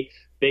see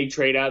big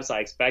trade ups. I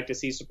expect to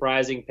see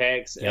surprising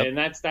picks. Yep. And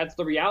that's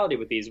the reality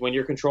with these. When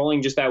you're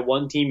controlling just that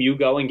one team, you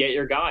go and get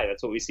your guy.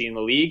 That's what we see in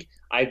the league.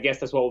 I guess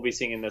that's what we'll be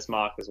seeing in this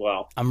mock as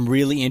well. I'm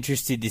really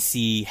interested to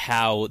see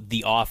how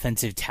the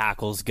offensive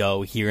tackles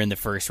go here in the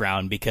first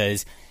round,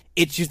 because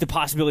it's just the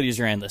possibilities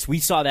are endless. We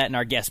saw that in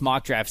our guest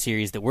mock draft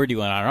series that we're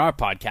doing on our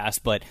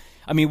podcast. But,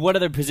 I mean, what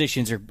other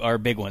positions are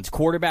big ones?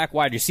 Quarterback,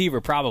 wide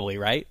receiver, probably,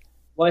 right?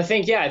 Well, I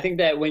think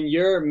that when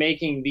you're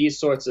making these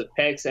sorts of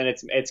picks and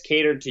it's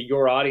catered to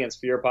your audience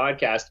for your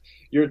podcast,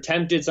 you're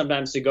tempted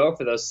sometimes to go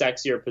for those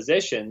sexier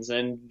positions.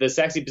 And the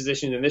sexy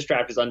position in this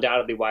draft is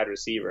undoubtedly wide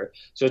receiver.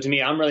 So to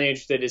me, I'm really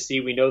interested to see,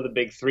 we know the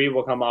big three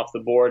will come off the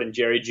board in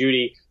Jerry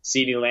Jeudy,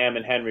 CeeDee Lamb,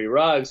 and Henry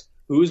Ruggs.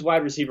 Who's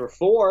wide receiver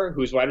 4?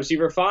 Who's wide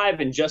receiver 5?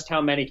 And just how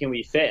many can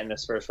we fit in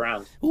this first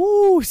round?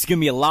 Ooh, it's going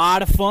to be a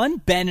lot of fun.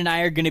 Ben and I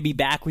are going to be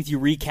back with you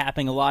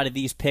recapping a lot of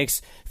these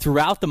picks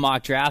throughout the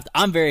mock draft.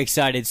 I'm very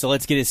excited, so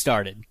let's get it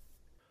started.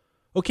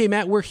 Okay,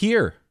 Matt, we're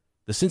here.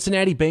 The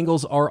Cincinnati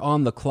Bengals are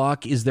on the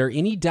clock. Is there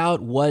any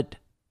doubt what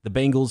the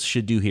Bengals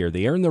should do here?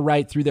 They earned the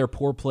right through their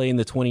poor play in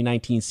the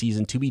 2019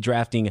 season to be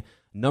drafting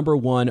number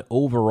 1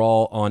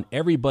 overall on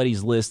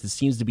everybody's list. It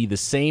seems to be the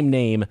same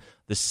name,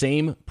 the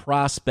same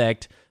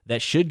prospect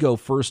that should go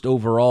first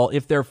overall.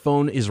 If their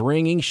phone is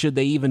ringing, should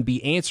they even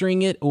be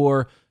answering it,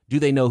 or do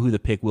they know who the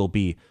pick will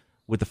be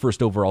with the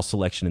first overall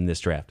selection in this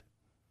draft?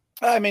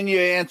 I mean, you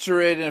answer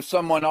it, and if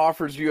someone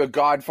offers you a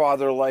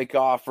Godfather-like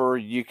offer,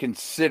 you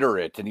consider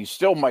it, and you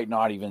still might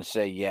not even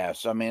say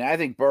yes. I mean, I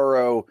think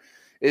Burrow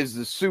is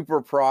the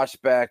super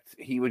prospect.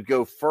 He would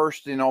go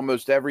first in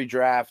almost every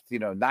draft,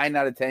 9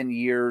 out of 10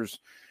 years.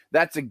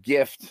 That's a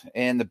gift,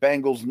 and the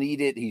Bengals need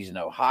it. He's an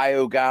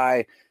Ohio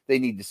guy. They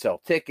need to sell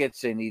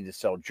tickets. They need to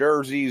sell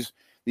jerseys.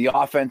 The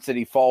offense that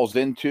he falls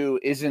into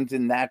isn't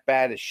in that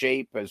bad a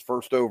shape as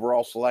first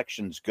overall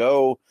selections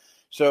go.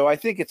 So I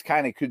think it's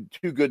kind of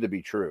too good to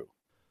be true.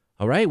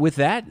 All right, with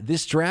that,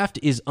 this draft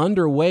is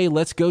underway.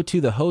 Let's go to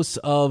the hosts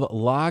of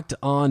Locked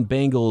On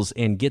Bengals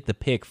and get the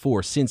pick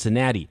for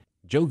Cincinnati,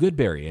 Joe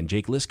Goodberry and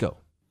Jake Liscow.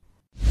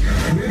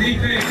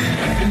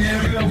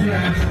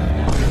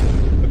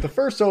 With the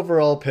first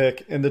overall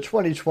pick in the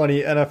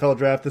 2020 NFL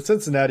Draft, the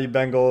Cincinnati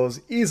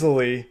Bengals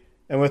easily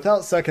and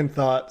without second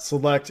thought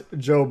select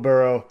Joe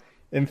Burrow.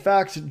 In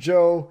fact,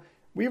 Joe,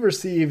 we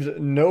received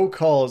no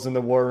calls in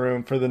the war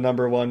room for the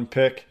number 1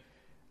 pick.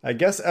 I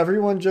guess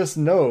everyone just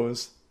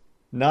knows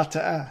not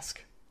to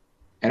ask.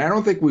 And I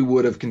don't think we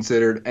would have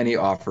considered any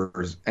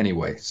offers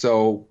anyway.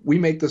 So we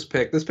make this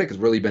pick. This pick has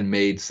really been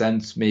made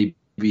since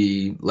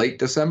maybe late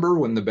December,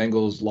 when the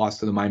Bengals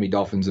lost to the Miami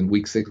Dolphins in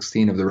week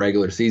 16 of the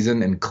regular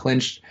season and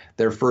clinched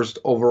their first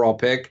overall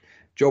pick.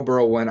 Joe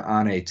Burrow went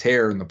on a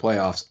tear in the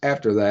playoffs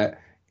after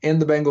that,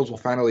 and the Bengals will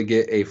finally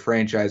get a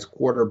franchise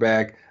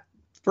quarterback.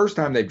 First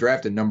time they've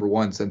drafted number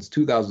 1 since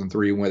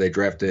 2003, when they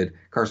drafted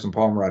Carson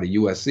Palmer out of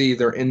USC.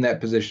 They're in that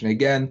position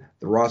again.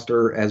 The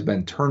roster has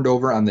been turned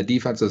over on the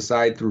defensive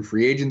side through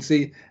free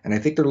agency, and I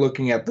think they're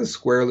looking at this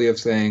squarely of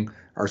saying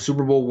our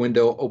Super Bowl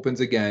window opens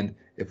again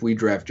if we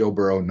draft Joe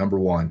Burrow number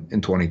 1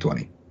 in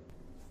 2020.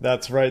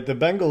 That's right. The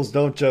Bengals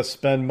don't just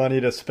spend money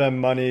to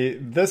spend money.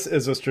 This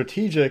is a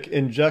strategic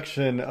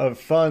injection of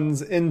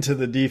funds into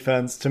the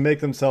defense to make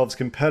themselves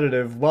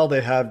competitive while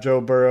they have Joe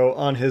Burrow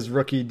on his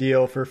rookie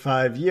deal for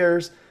 5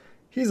 years.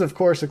 He's, of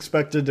course,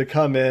 expected to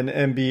come in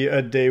and be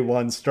a day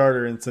 1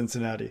 starter in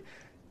Cincinnati.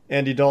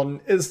 Andy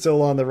Dalton is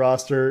still on the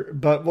roster,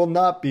 but will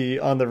not be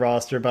on the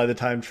roster by the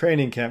time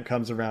training camp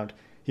comes around.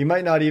 He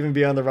might not even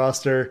be on the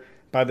roster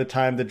by the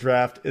time the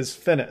draft is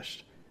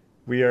finished.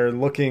 We are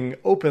looking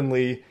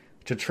openly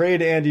to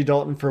trade Andy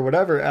Dalton for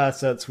whatever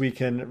assets we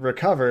can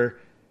recover,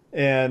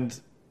 and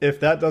if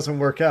that doesn't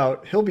work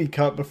out, he'll be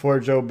cut before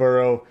Joe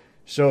Burrow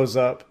shows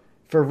up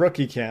for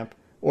rookie camp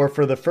or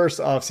for the first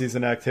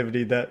offseason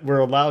activity that we're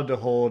allowed to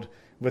hold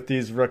with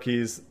these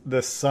rookies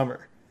this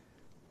summer.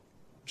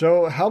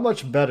 Joe, how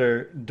much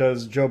better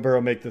does Joe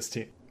Burrow make this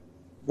team?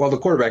 Well, the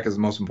quarterback is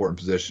the most important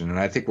position, and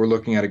I think we're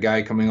looking at a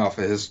guy coming off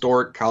a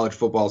historic college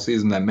football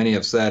season that many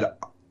have said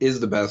is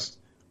the best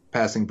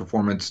passing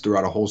performance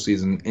throughout a whole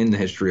season in the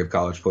history of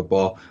college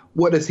football.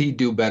 What does he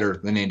do better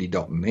than Andy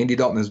Dalton? Andy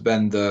Dalton has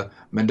been the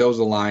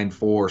Mendoza line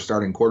for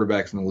starting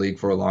quarterbacks in the league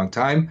for a long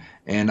time,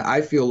 and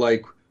I feel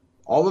like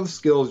all of the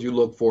skills you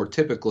look for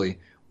typically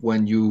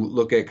when you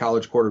look at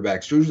college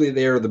quarterbacks, usually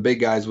they are the big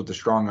guys with the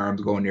strong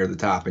arms going near the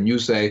top, and you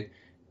say,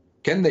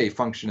 can they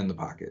function in the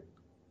pocket?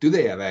 Do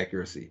they have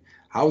accuracy?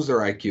 How's their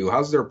IQ?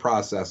 How's their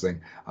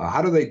processing?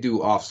 How do they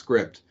do off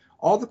script?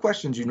 all the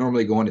questions you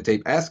normally go into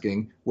tape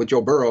asking with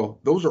Joe Burrow,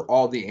 those are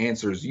all the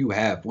answers you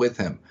have with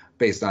him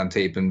based on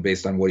tape and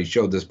based on what he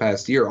showed this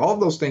past year. All of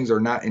those things are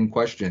not in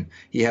question.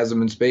 He has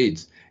them in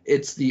spades.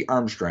 It's the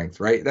arm strength,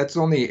 right? That's the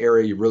only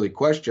area you really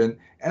question.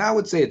 And I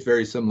would say it's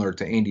very similar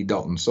to Andy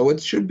Dalton. So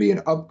it should be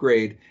an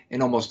upgrade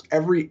in almost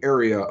every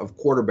area of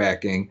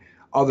quarterbacking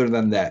other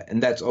than that.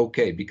 And that's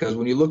okay, because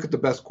when you look at the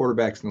best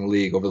quarterbacks in the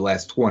league over the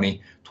last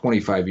 20,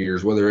 25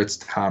 years, whether it's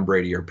Tom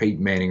Brady or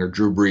Peyton Manning or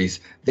Drew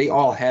Brees, they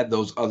all had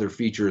those other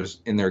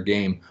features in their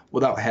game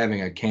without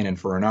having a cannon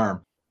for an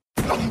arm.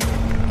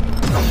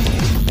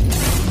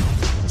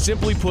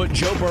 Simply put,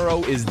 Joe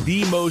Burrow is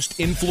the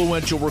most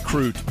influential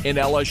recruit in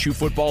LSU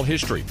football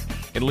history.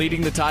 In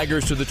leading the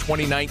Tigers to the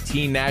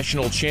 2019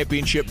 National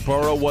Championship,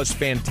 Burrow was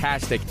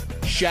fantastic,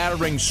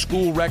 shattering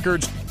school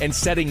records and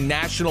setting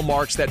national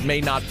marks that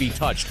may not be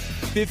touched.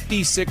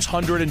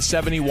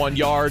 5,671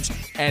 yards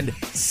and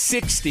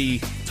 60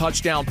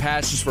 touchdown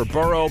passes for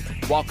Burrow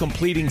while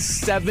completing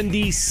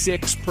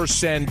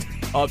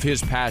 76% of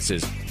his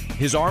passes.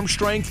 His arm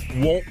strength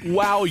won't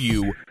wow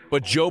you,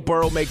 but Joe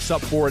Burrow makes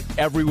up for it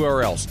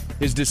everywhere else.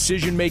 His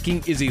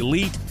decision-making is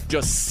elite,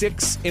 just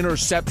 6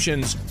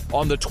 interceptions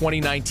on the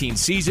 2019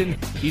 season.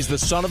 He's the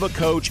son of a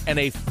coach and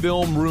a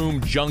film room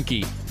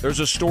junkie. There's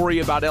a story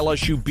about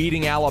LSU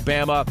beating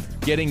Alabama,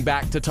 getting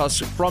back to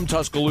from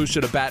Tuscaloosa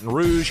to Baton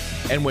Rouge,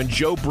 and when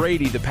Joe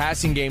Brady, the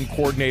passing game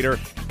coordinator,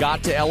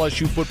 got to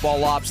LSU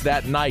football ops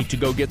that night to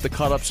go get the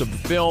cut-ups of the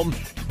film,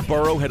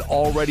 Burrow had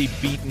already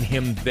beaten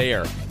him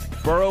there.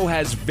 Burrow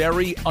has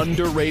very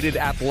underrated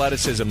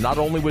athleticism. Not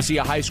only was he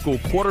a high school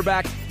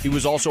quarterback, he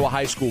was also a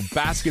high school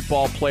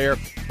basketball player,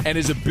 and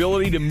his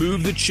ability to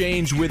move the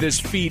chains with his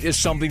feet is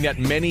something that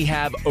many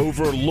have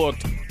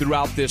overlooked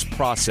throughout this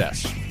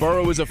process.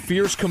 Burrow is a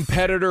fierce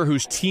competitor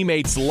whose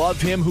teammates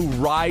love him, who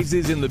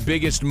rises in the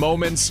biggest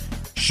moments.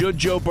 Should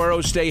Joe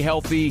Burrow stay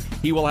healthy,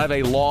 he will have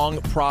a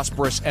long,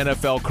 prosperous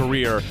NFL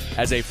career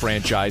as a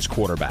franchise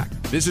quarterback.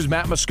 This is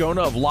Matt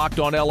Moscona of Locked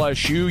On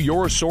LSU,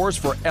 your source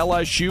for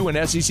LSU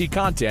and SEC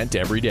content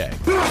every day.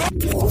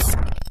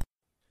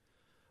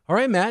 All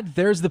right, Matt,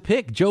 there's the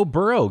pick. Joe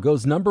Burrow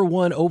goes number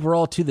 1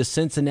 overall to the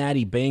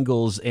Cincinnati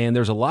Bengals, and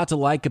there's a lot to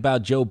like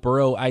about Joe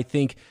Burrow. I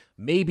think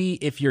maybe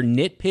if you're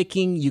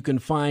nitpicking, you can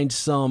find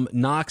some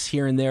knocks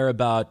here and there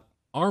about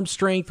arm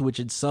strength, which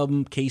in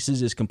some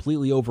cases is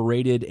completely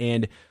overrated,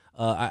 and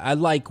I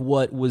like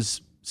what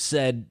was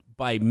said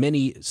by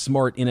many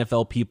smart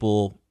NFL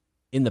people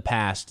in the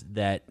past,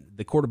 that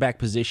the quarterback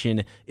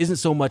position isn't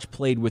so much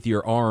played with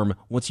your arm.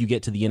 Once you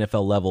get to the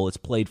NFL level, it's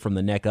played from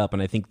the neck up,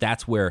 and I think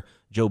that's where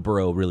Joe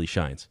Burrow really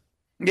shines.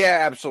 Yeah,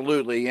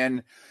 absolutely,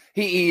 and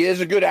he is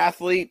a good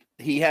athlete.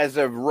 He has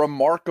a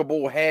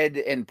remarkable head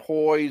and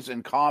poise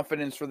and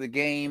confidence for the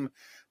game,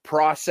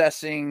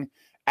 processing,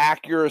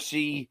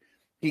 accuracy.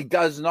 He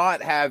does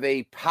not have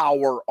a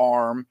power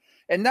arm,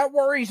 and that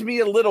worries me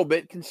a little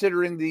bit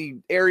considering the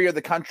area of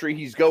the country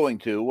he's going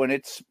to when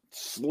it's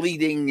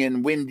sleeting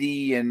and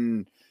windy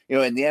and,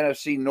 in the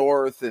NFC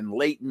North and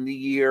late in the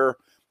year.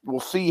 We'll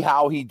see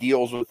how he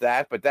deals with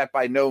that, but that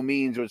by no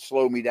means would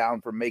slow me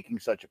down from making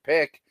such a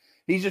pick.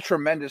 He's a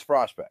tremendous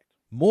prospect.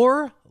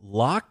 More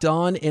Locked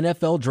On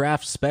NFL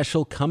Draft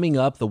special coming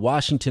up. The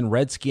Washington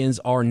Redskins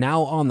are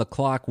now on the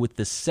clock with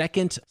the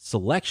second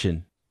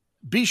selection.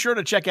 Be sure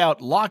to check out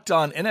Locked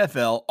On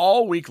NFL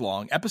all week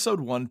long.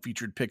 Episode 1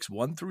 featured picks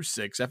 1 through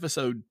 6.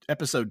 Episode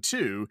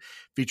 2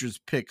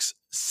 features picks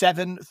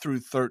 7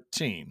 through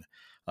 13.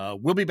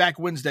 We'll be back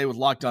Wednesday with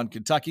Locked On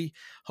Kentucky.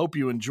 Hope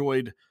you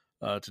enjoyed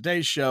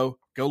today's show.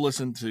 Go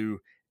listen to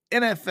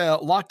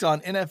NFL Locked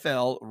On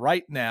NFL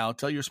right now.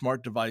 Tell your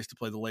smart device to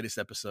play the latest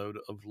episode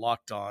of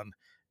Locked On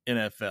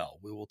NFL.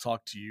 We will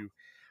talk to you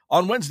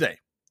on Wednesday.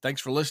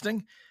 Thanks for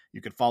listening. You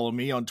can follow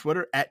me on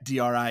Twitter at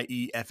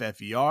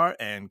DRIEFFER,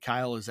 and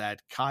Kyle is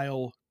at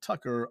Kyle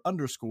Tucker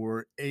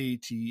 _ATH.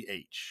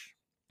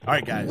 All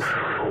right, guys.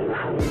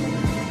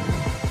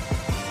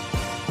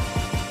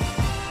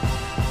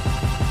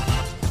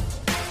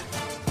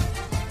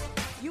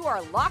 You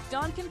are Locked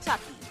On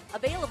Kentucky,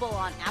 available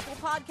on Apple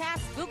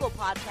Podcasts, Google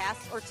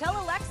Podcasts, or tell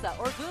Alexa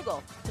or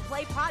Google to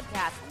play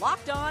podcast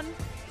Locked On.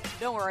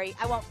 Don't worry,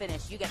 I won't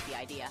finish. You get the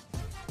idea.